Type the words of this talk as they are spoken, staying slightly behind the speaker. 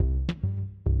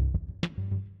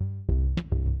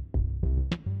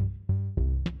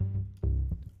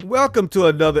Welcome to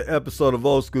another episode of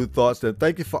Old School Thoughts, and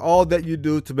thank you for all that you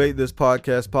do to make this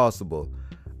podcast possible.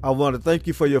 I want to thank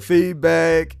you for your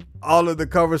feedback, all of the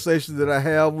conversations that I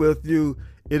have with you.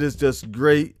 It is just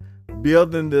great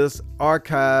building this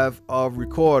archive of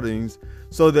recordings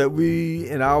so that we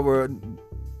and our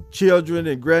children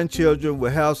and grandchildren will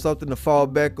have something to fall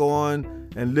back on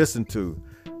and listen to.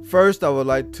 First, I would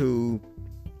like to,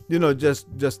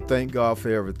 just thank God for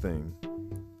everything.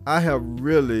 I have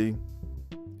really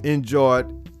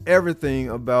enjoyed everything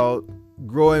about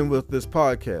growing with this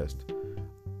podcast.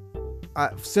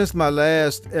 Since my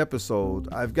last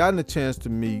episode, I've gotten a chance to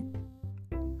meet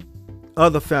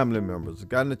other family members. I've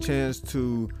gotten a chance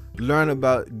to learn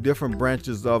about different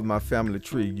branches of my family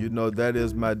tree. That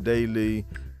is my daily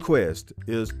quest,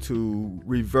 is to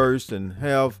reverse and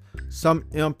have some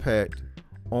impact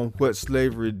on what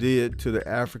slavery did to the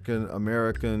African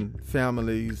American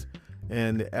families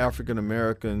and the African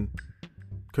American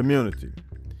community.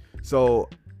 So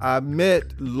I met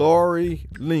Lori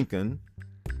Lincoln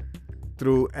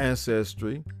through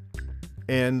Ancestry,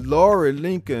 and Lori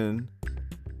Lincoln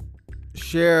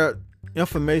shared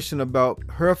information about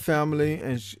her family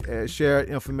and shared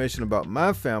information about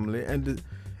my family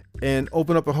and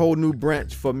opened up a whole new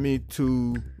branch for me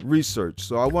to research.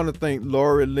 So I want to thank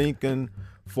Lori Lincoln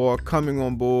for coming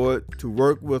on board to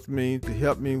work with me, to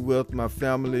help me with my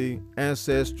family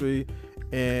ancestry,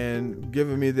 and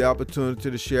giving me the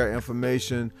opportunity to share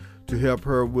information to help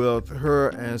her with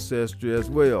her ancestry as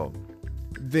well.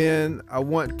 Then I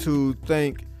want to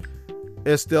thank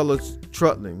Estella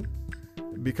Trutling,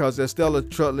 because Estella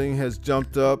Trutling has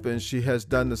jumped up and she has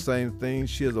done the same thing.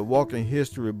 She is a walking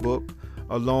history book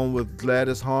along with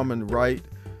Gladys Harmon Wright.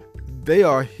 They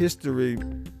are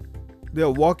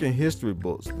walking history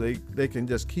books. They can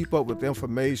just keep up with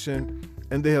information,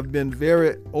 and they have been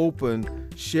very open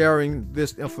sharing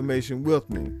this information with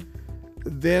me.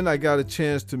 Then I got a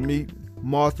chance to meet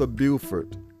Martha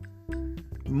Buford.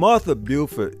 Martha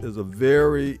Buford is a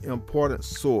very important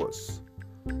source,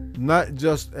 not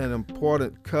just an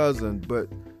important cousin, but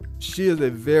she is a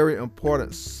very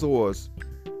important source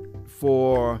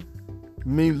for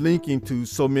me linking to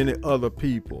so many other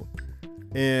people.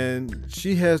 And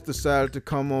she has decided to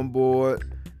come on board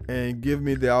and give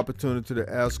me the opportunity to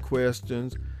ask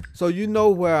questions. So you know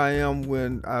where I am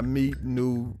when I meet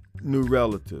new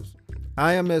relatives.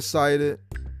 I am excited,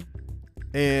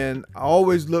 and I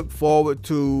always look forward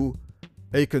to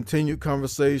a continued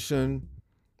conversation.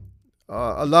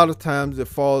 A lot of times it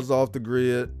falls off the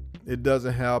grid. It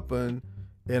doesn't happen,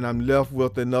 and I'm left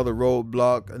with another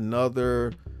roadblock,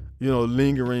 another,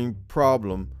 lingering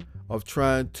problem of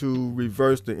trying to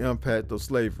reverse the impact of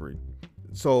slavery.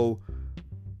 So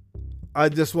I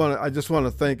just want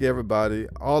to thank everybody,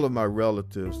 all of my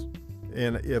relatives,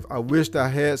 and if I wished I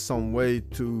had some way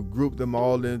to group them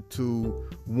all into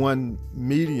one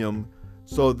medium,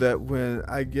 so that when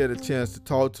I get a chance to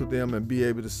talk to them and be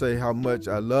able to say how much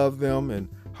I love them and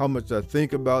how much I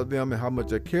think about them and how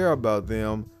much I care about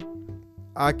them,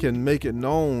 I can make it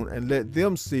known and let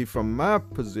them see from my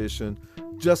position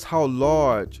just how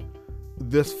large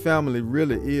this family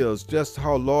really is, just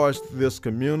how large this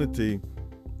community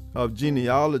of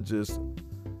genealogists,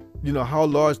 how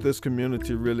large this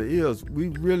community really is. We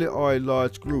really are a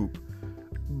large group,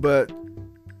 but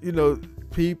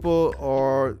people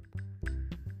are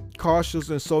cautious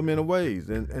in so many ways,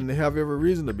 and they have every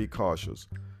reason to be cautious,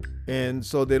 and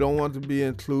so they don't want to be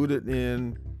included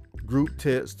in group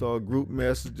text or group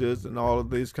messages and all of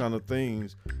these kind of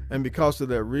things. And because of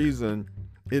that reason,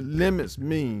 it limits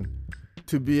me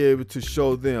to be able to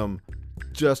show them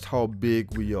just how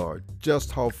big we are,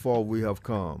 just how far we have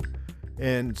come.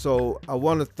 And so I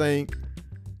want to thank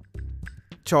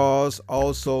Charles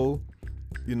also,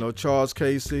 Charles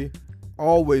Casey,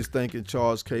 always thanking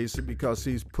Charles Casey because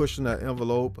he's pushing that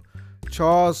envelope.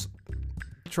 Charles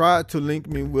tried to link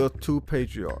me with two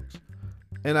patriarchs,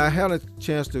 and I had a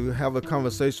chance to have a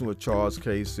conversation with Charles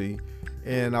Casey,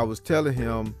 and I was telling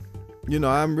him,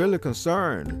 I'm really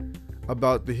concerned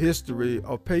about the history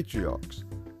of patriarchs.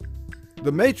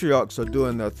 The matriarchs are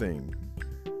doing their thing.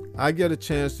 I get a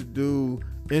chance to do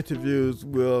interviews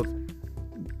with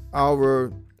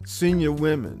our senior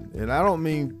women, and I don't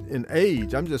mean in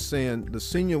age, I'm just saying the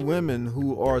senior women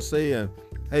who are saying,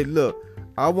 hey, look,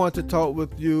 I want to talk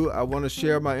with you, I want to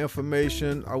share my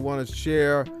information, I want to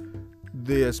share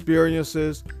the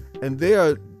experiences, and they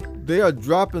are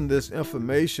dropping this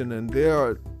information and they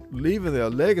are leaving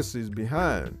their legacies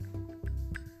behind.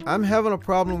 I'm having a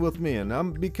problem with men.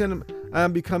 I'm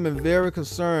becoming very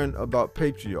concerned about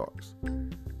patriarchs.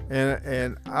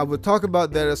 And I would talk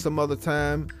about that at some other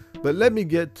time, but let me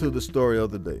get to the story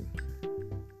of the day.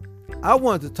 I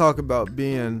wanted to talk about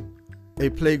being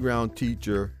a playground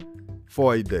teacher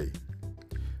for a day.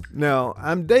 Now,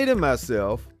 I'm dating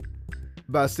myself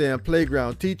by saying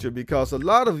playground teacher because a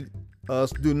lot of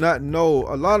us do not know,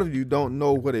 a lot of you don't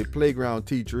know what a playground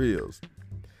teacher is.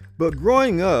 But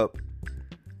growing up,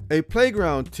 a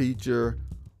playground teacher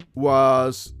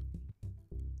was,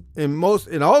 in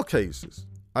all cases,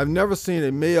 I've never seen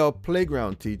a male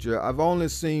playground teacher. I've only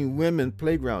seen women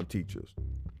playground teachers.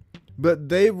 But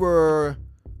they were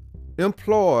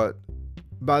employed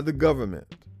by the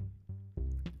government.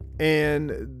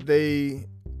 And they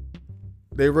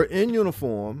were in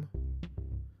uniform.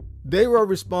 They were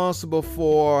responsible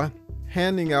for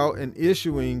handing out and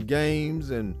issuing games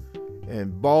and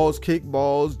balls,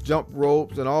 kickballs, jump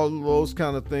ropes, and all those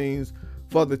kind of things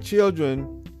for the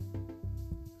children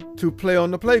to play on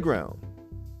the playground.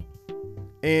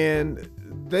 And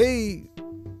they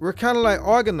were kind of like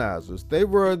organizers. They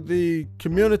were the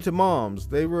community moms.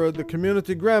 They were the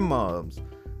community grandmoms.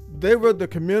 They were the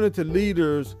community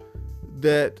leaders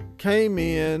that came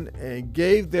in and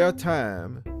gave their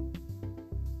time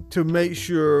to make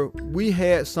sure we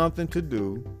had something to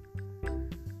do,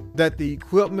 that the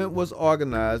equipment was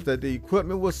organized, that the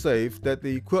equipment was safe, that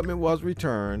the equipment was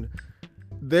returned.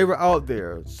 They were out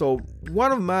there. So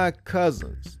one of my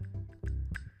cousins,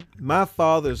 my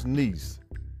father's niece,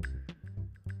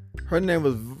 her name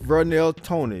was Vernell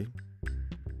Tony,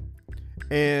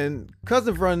 and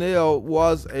cousin Vernell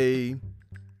was a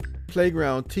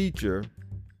playground teacher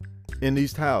in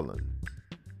East Highland.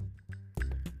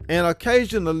 And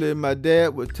occasionally my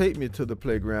dad would take me to the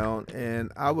playground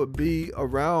and I would be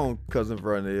around cousin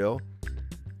Vernell,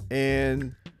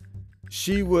 and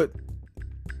you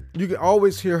could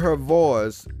always hear her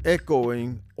voice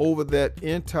echoing over that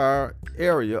entire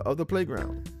area of the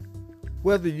playground.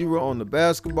 Whether you were on the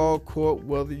basketball court,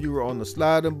 whether you were on the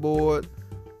sliding board,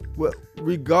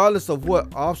 regardless of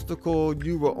what obstacle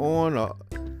you were on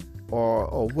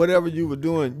or whatever you were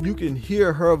doing, you can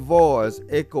hear her voice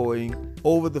echoing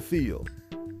over the field.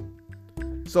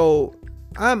 So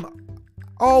I'm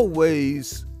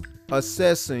always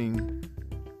assessing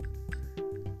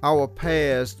our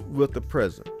past with the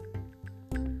present.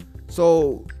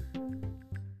 So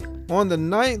on the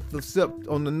 9th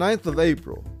of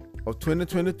April of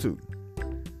 2022,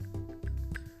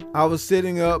 I was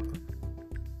sitting up,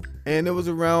 and it was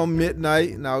around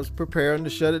midnight, and I was preparing to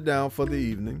shut it down for the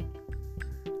evening.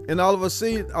 And all of a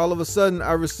sudden,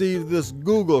 I received this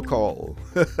Google call.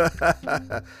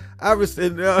 I'm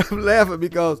laughing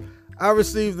because I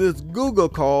received this Google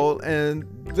call, and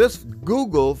this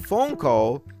Google phone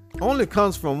call only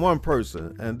comes from one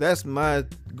person, and that's my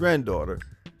granddaughter,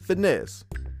 Finesse.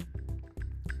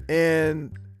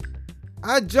 And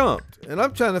I jumped, and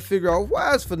I'm trying to figure out,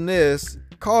 why is Finesse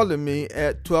calling me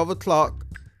at 12 o'clock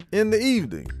in the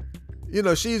evening? You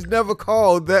know, she's never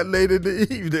called that late in the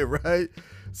evening, right?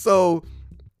 So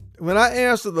when I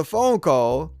answer the phone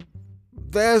call,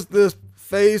 there's this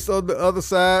face on the other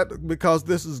side, because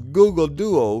this is Google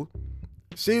Duo.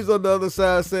 She's on the other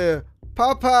side saying,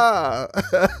 "Papa,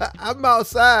 I'm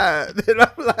outside." And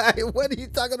I'm like, "What are you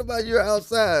talking about? You're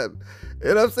outside."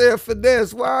 And I'm saying,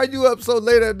 "Finesse, why are you up so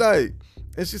late at night?"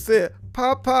 And she said,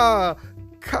 "Papa,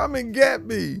 come and get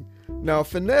me." Now,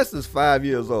 Finesse is 5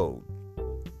 years old.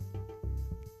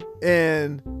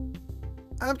 And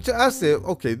I said,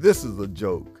 okay, this is a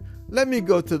joke. Let me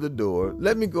go to the door.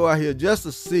 Let me go out here just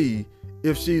to see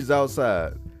if she's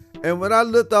outside. And when I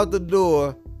looked out the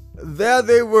door, there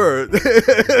they were.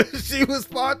 She was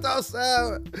parked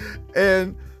outside.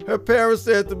 And her parents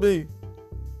said to me,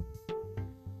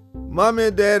 Mommy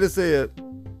and Daddy said,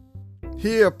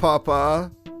 "Here,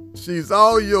 Papa, she's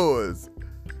all yours."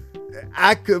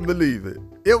 I couldn't believe it.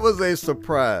 It was a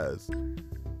surprise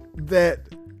that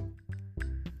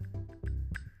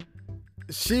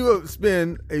she would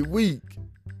spend a week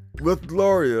with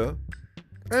Gloria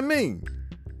and me.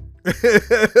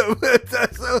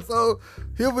 So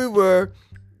here we were.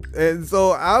 And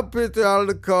so I picked her out of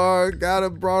the car, got her,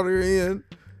 brought her in,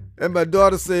 and my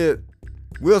daughter said,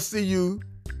 "We'll see you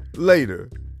later."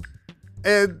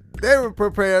 And they were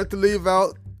prepared to leave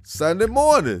out Sunday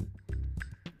morning.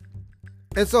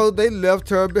 And so they left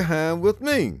her behind with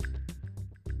me.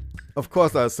 Of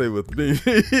course I say with me.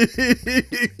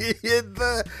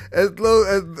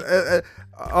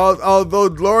 Although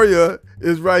Gloria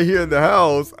is right here in the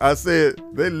house, I said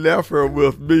they left her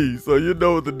with me. So you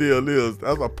know what the deal is.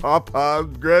 That's a Papa's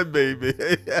grandbaby.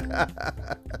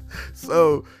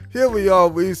 So here we are.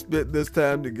 We spent this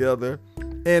time together.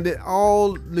 And it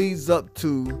all leads up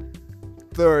to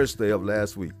Thursday of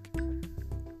last week.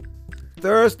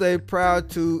 Thursday prior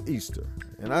to Easter.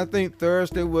 And I think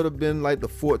Thursday would have been like the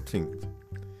 14th.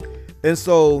 And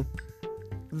so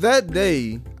that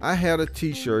day, I had a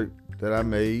t-shirt that I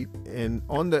made, and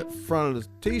on that front of the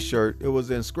t-shirt, it was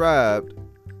inscribed,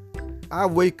 "I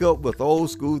wake up with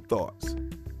old school thoughts."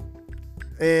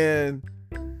 And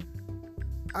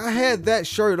I had that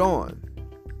shirt on.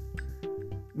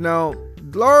 Now,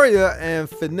 Gloria and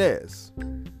Finesse,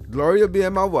 Gloria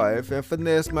being my wife and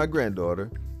Finesse my granddaughter,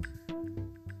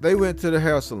 they went to the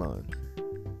hair salon.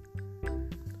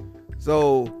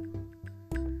 So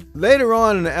later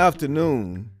on in the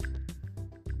afternoon,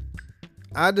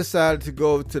 I decided to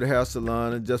go to the hair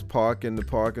salon and just park in the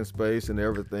parking space and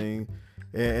everything.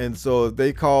 And so if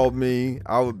they called me,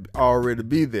 I would already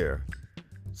be there.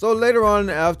 So later on in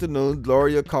the afternoon,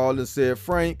 Gloria called and said,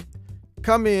 "Frank,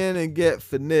 come in and get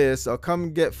Finesse, or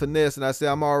come get Finesse." And I said,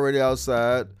 "I'm already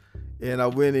outside." And I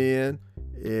went in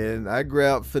and I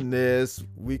grabbed Finesse.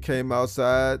 We came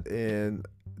outside, and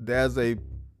there's a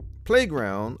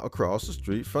playground across the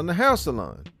street from the hair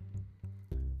salon.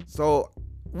 So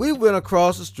we went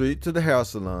across the street to the hair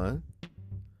salon,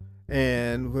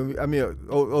 and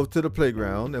over to the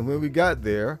playground. And when we got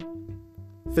there,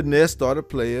 Finesse started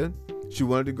playing. She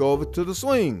wanted to go over to the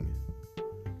swing.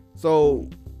 So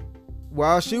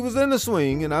while she was in the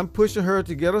swing and I'm pushing her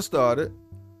to get her started,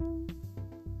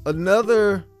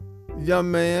 another young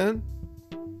man,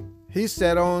 he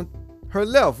sat on her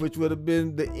left, which would have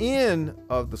been the end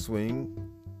of the swing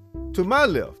to my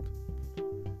left.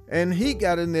 And he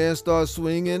got in there and started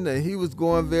swinging, and he was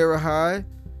going very high,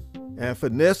 and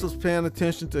Finesse was paying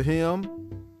attention to him.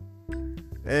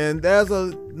 And there's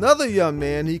another young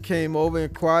man, he came over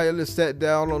and quietly sat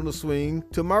down on the swing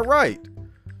to my right.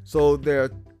 So there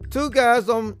are two guys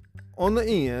on the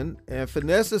end, and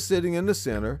Finesse is sitting in the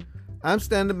center. I'm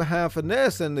standing behind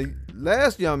Finesse, and the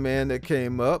last young man that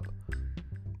came up,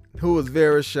 who was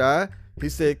very shy, he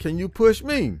said, "Can you push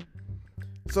me?"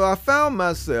 So I found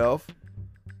myself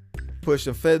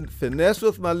pushing Finesse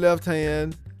with my left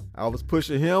hand. I was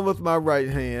pushing him with my right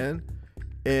hand.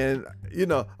 And,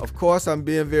 of course, I'm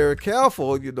being very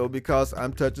careful, because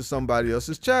I'm touching somebody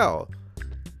else's child.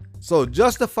 So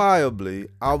justifiably,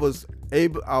 I was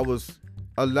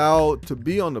allowed to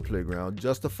be on the playground.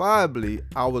 Justifiably,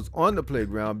 I was on the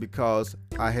playground because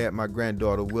I had my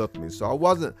granddaughter with me. So I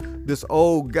wasn't this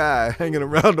old guy hanging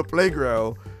around the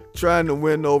playground trying to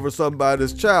win over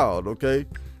somebody's child, okay?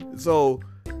 So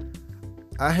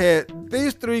I had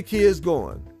these three kids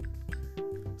going.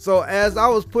 So as I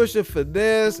was pushing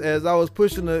Finesse, as I was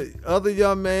pushing the other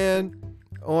young man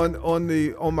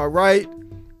on my right,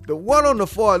 the one on the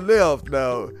far left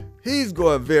now, he's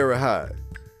going very high.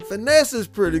 Finesse is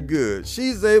pretty good.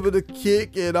 She's able to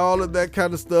kick and all of that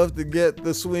kind of stuff to get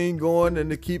the swing going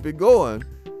and to keep it going.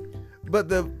 But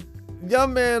the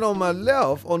young man on my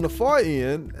left, on the far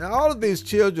end, and all of these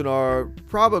children are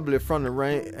probably from the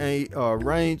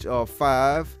range of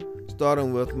 5,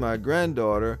 starting with my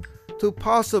granddaughter, to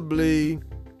possibly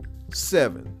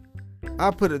 7. I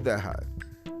put it that high.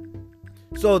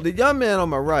 So the young man on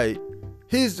my right,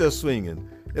 he's just swinging.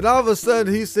 And all of a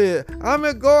sudden he said, "I'm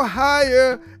going to go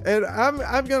higher, and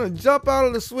I'm going to jump out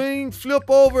of the swing, flip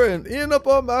over, and end up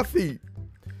on my feet."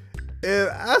 And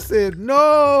I said,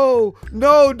 no,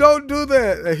 don't do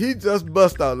that. And he just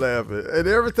bust out laughing. And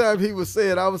every time he would say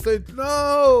it, I would say,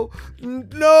 no,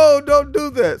 don't do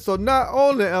that. So not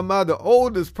only am I the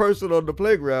oldest person on the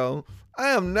playground, I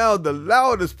am now the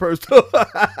loudest person.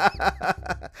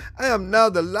 I am now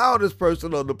the loudest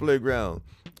person on the playground.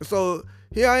 So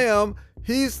here I am.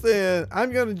 He's saying,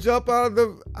 "I'm going to jump out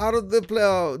of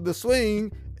the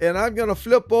swing, and I'm going to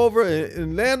flip over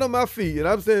and land on my feet." And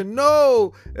I'm saying,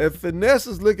 "No." And Finesse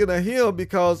is looking at him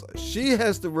because she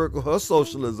has to work on her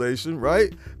socialization,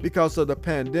 right? Because of the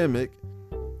pandemic.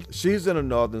 She's in a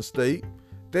northern state.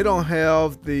 They don't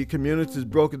have the communities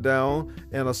broken down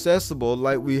and accessible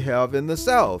like we have in the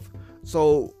South.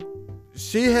 So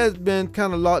she has been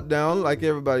kind of locked down like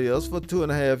everybody else for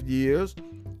 2.5 years.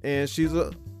 And she's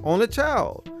an only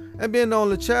child. And being the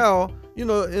only child, in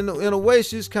a way,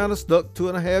 she's kind of stuck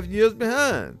 2.5 years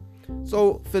behind.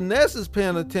 So Finesse is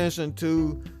paying attention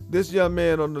to this young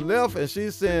man on the left, and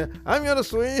she's saying, "I'm going to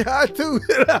swing high too."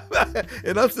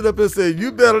 And I'm sitting up and saying,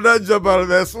 "You better not jump out of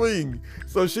that swing."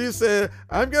 So she said,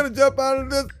 "I'm going to jump out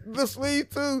of the swing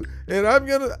too, and I'm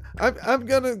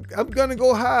going to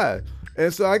go high."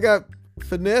 And so I got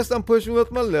Finesse, I'm pushing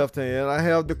with my left hand. I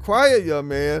have the quiet young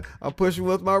man, I'm pushing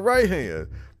with my right hand.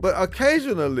 But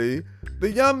occasionally, the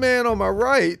young man on my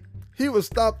right, he would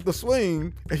stop the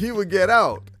swing and he would get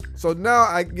out. So now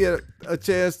I get a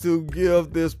chance to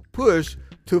give this push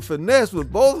to Finesse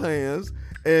with both hands,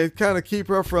 and kind of keep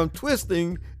her from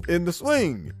twisting in the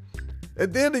swing.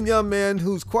 And then the young man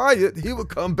who's quiet, he would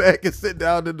come back and sit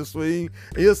down in the swing,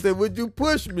 and he'll say, "Would you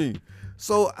push me?"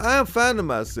 So I am finding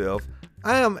myself,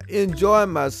 I am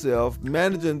enjoying myself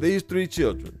managing these 3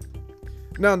 children.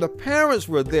 Now, the parents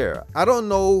were there. I don't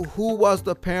know who was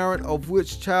the parent of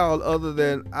which child other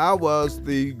than I was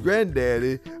the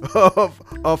granddaddy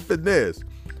of Finesse.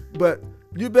 But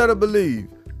you better believe,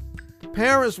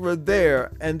 parents were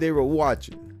there and they were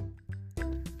watching.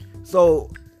 So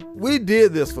we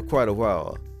did this for quite a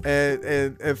while.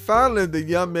 And finally, the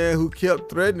young man who kept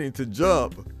threatening to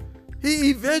jump, he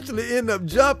eventually ended up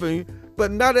jumping,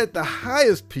 but not at the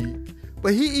highest peak.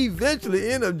 But he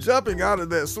eventually ended up jumping out of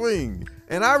that swing.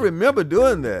 And I remember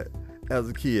doing that as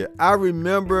a kid. I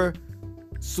remember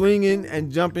swinging and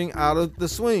jumping out of the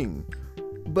swing.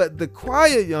 But the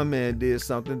quiet young man did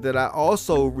something that I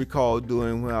also recall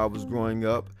doing when I was growing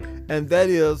up, and that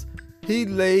is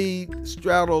he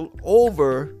straddled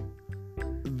over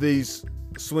the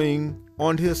swing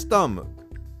on his stomach,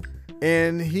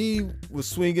 and he was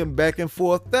swinging back and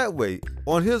forth that way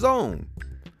on his own.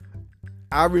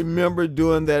 I remember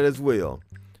doing that as well.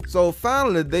 So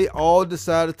finally, they all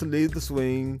decided to leave the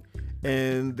swing,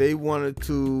 and they wanted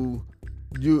to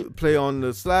play on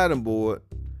the sliding board.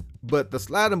 But the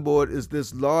sliding board is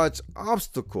this large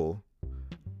obstacle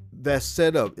that's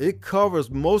set up. It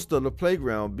covers most of the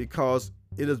playground because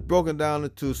it is broken down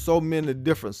into so many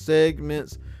different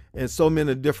segments and so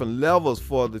many different levels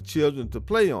for the children to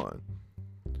play on.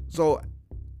 So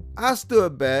I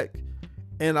stood back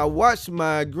and I watched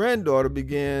my granddaughter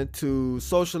begin to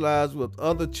socialize with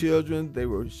other children.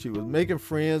 She was making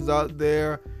friends out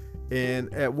there.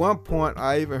 And at one point,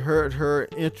 I even heard her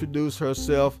introduce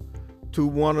herself to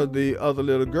one of the other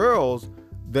little girls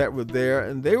that were there,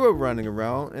 and they were running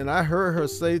around. And I heard her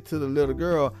say to the little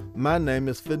girl, "My name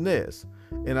is Finesse."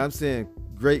 And I'm saying,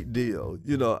 great deal.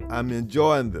 I'm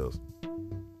enjoying this.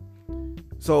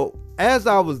 So as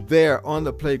I was there on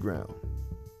the playground,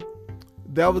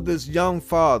 there was this young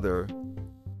father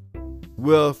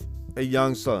with a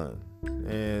young son,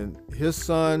 and his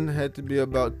son had to be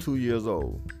about 2 years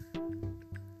old.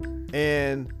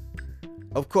 And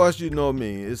of course, you know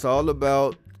me, it's all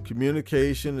about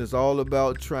communication. It's all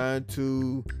about trying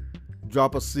to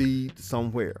drop a seed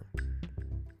somewhere.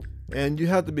 And you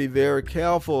have to be very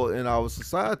careful in our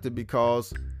society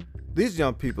because these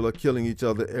young people are killing each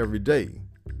other every day,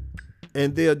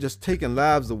 and they are just taking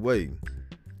lives away.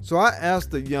 So I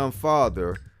asked the young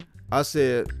father, I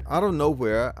said, out of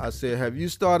nowhere, I said, "Have you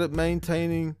started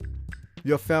maintaining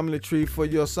your family tree for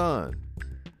your son?"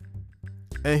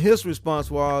 And his response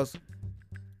was,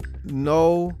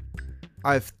 "No,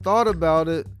 I've thought about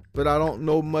it, but I don't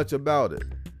know much about it."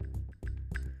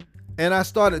 And I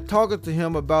started talking to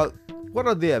him about what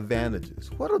are the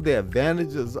advantages? What are the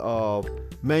advantages of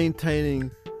maintaining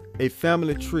a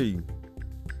family tree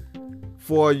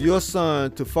for your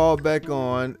son to fall back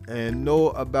on and know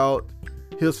about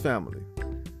his family?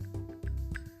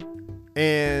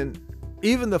 And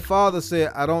even the father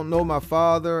said, "I don't know my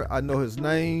father. I know his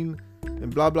name,"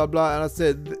 and blah, blah, blah. And I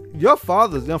said, "Your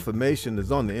father's information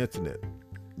is on the internet.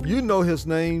 You know his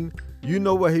name. You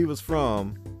know where he was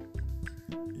from.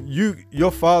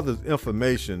 Your father's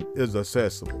information is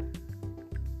accessible."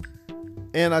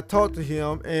 And I talked to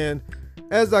him, and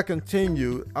as I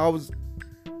continued, I was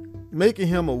making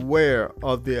him aware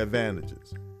of the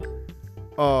advantages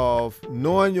of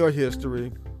knowing your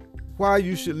history, why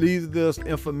you should leave this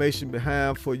information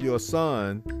behind for your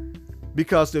son.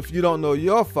 Because if you don't know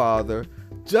your father,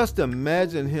 just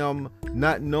imagine him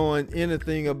not knowing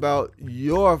anything about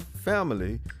your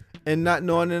family and not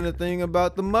knowing anything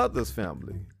about the mother's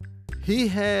family. He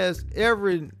has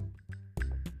every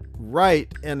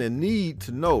right and a need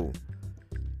to know.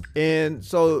 And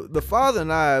so the father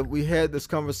and I, we had this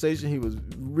conversation. He was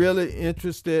really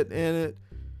interested in it.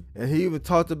 And he even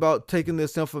talked about taking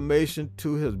this information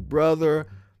to his brother,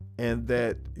 and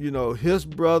that, his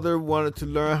brother wanted to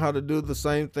learn how to do the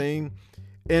same thing.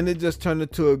 And it just turned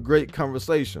into a great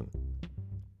conversation.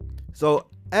 So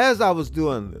as I was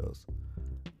doing this,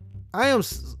 I am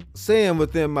saying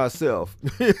within myself,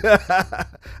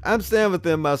 I'm saying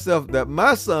within myself that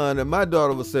my son and my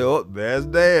daughter would say, "Oh, there's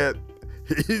Dad.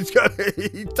 He's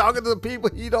talking to people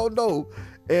he don't know."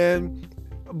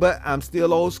 But I'm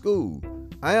still old school.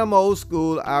 I am old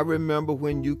school. I remember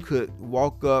when you could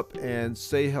walk up and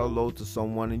say hello to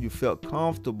someone and you felt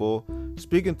comfortable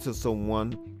speaking to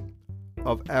someone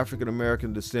of African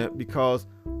American descent because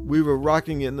we were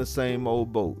rocking in the same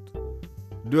old boat.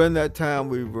 During that time,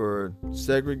 we were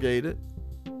segregated.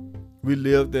 We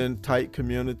lived in tight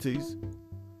communities.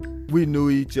 We knew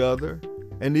each other.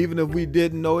 And even if we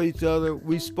didn't know each other,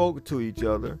 we spoke to each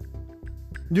other.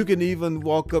 You can even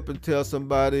walk up and tell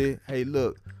somebody, hey,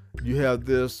 look, you have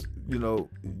this,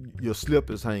 your slip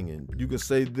is hanging. You can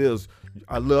say this,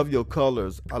 I love your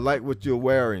colors. I like what you're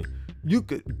wearing. You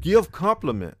could give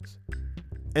compliments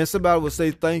and somebody will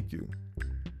say thank you.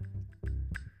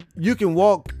 You can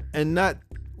walk and not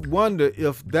wonder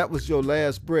if that was your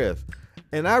last breath.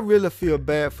 And I really feel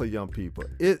bad for young people.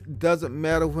 It doesn't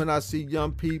matter when I see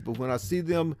young people, when I see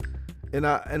them, and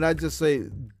I just say,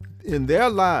 in their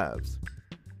lives,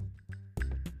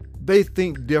 they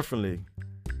think differently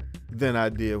than I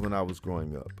did when I was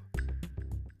growing up.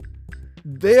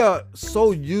 They are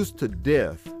so used to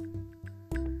death.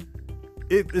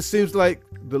 It seems like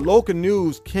the local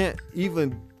news can't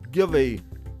even give a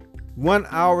 1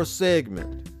 hour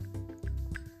segment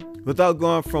without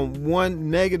going from one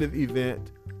negative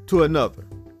event to another.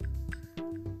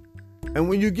 And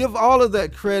when you give all of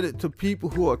that credit to people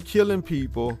who are killing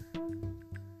people,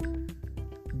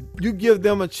 you give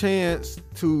them a chance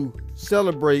to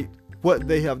celebrate what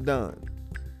they have done.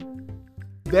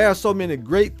 There are so many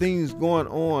great things going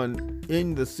on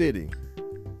in the city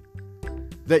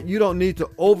that you don't need to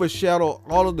overshadow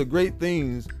all of the great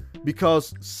things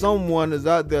because someone is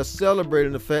out there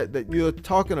celebrating the fact that you're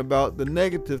talking about the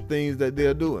negative things that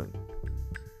they're doing.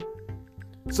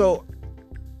 So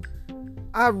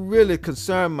I really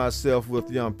concern myself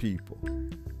with young people.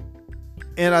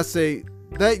 And I say,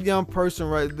 that young person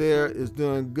right there is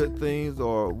doing good things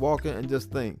or walking, and just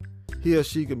think, he or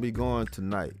she can be gone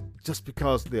tonight just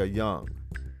because they're young.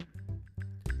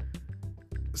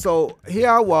 So here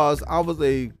I was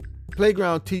a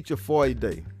playground teacher for a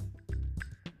day.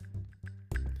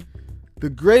 The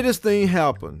greatest thing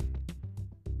happened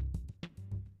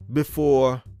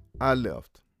before I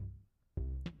left.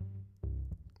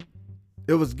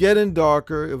 It was getting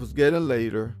darker, it was getting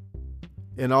later,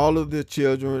 and all of the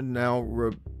children now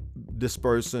were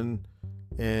dispersing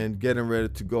and getting ready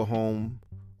to go home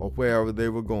or wherever they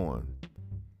were going.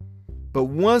 But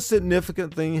one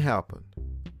significant thing happened.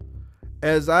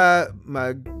 As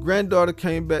my granddaughter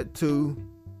came back to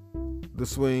the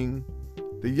swing,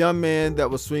 the young man that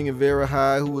was swinging very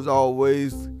high, who was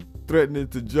always threatening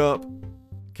to jump,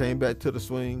 came back to the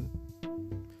swing.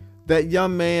 That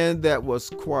young man that was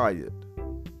quiet,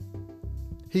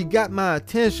 he got my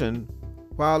attention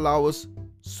while I was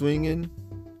swinging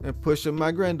and pushing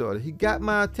my granddaughter. He got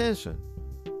my attention.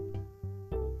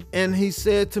 And he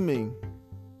said to me,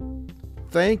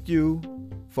 "Thank you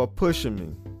for pushing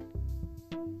me."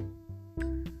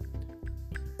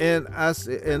 And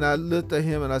I looked at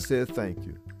him and I said, "Thank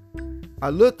you." I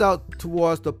looked out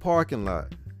towards the parking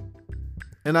lot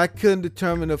and I couldn't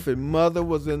determine if a mother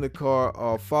was in the car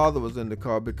or a father was in the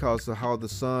car because of how the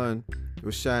sun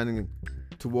was shining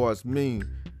towards me,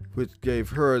 which gave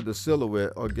her the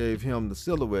silhouette or gave him the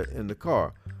silhouette in the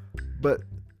car. But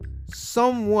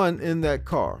someone in that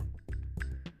car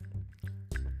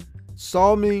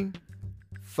saw me,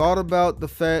 thought about the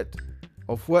fact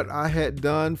of what I had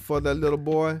done for that little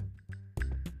boy,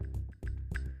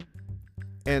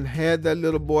 and had that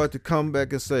little boy to come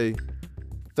back and say,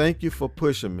 "Thank you for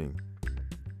pushing me."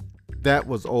 That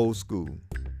was old school.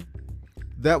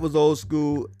 That was old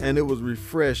school, and it was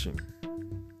refreshing.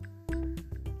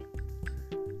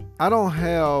 I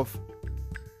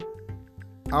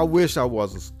wish I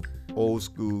was an old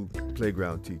school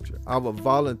playground teacher. I would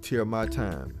volunteer my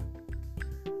time.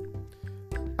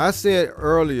 I said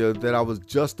earlier that I was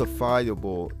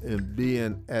justifiable in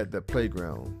being at the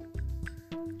playground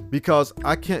because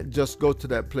I can't just go to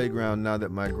that playground now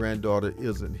that my granddaughter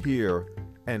isn't here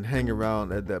and hang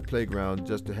around at that playground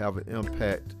just to have an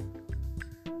impact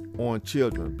on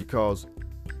children, because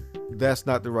that's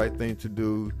not the right thing to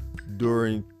do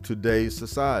during today's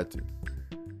society.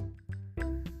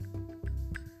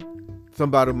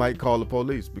 Somebody might call the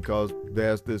police because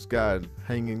there's this guy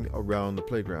hanging around the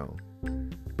playground.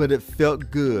 But it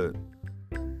felt good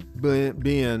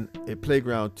being a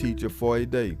playground teacher for a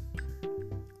day.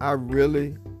 I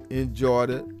really enjoyed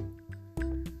it.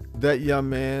 That young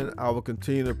man, I will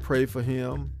continue to pray for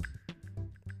him.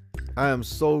 I am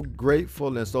so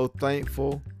grateful and so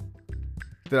thankful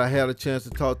that I had a chance to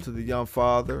talk to the young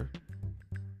father.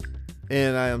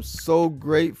 And I am so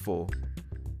grateful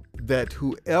that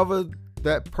whoever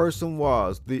that person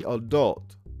was, the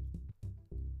adult,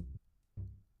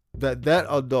 that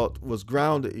adult was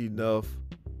grounded enough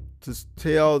to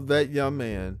tell that young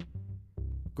man,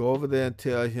 go over there and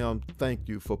tell him, "Thank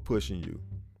you for pushing you."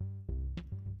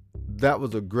 That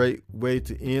was a great way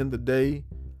to end the day.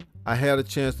 I had a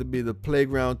chance to be the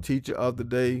playground teacher of the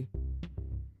day.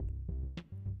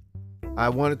 I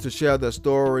wanted to share that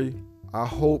story. I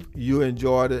hope you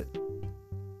enjoyed it.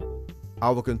 I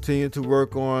will continue to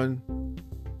work on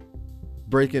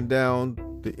breaking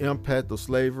down the impact of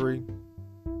slavery.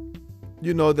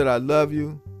 You know that I love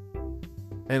you.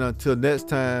 And until next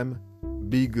time,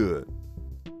 be good.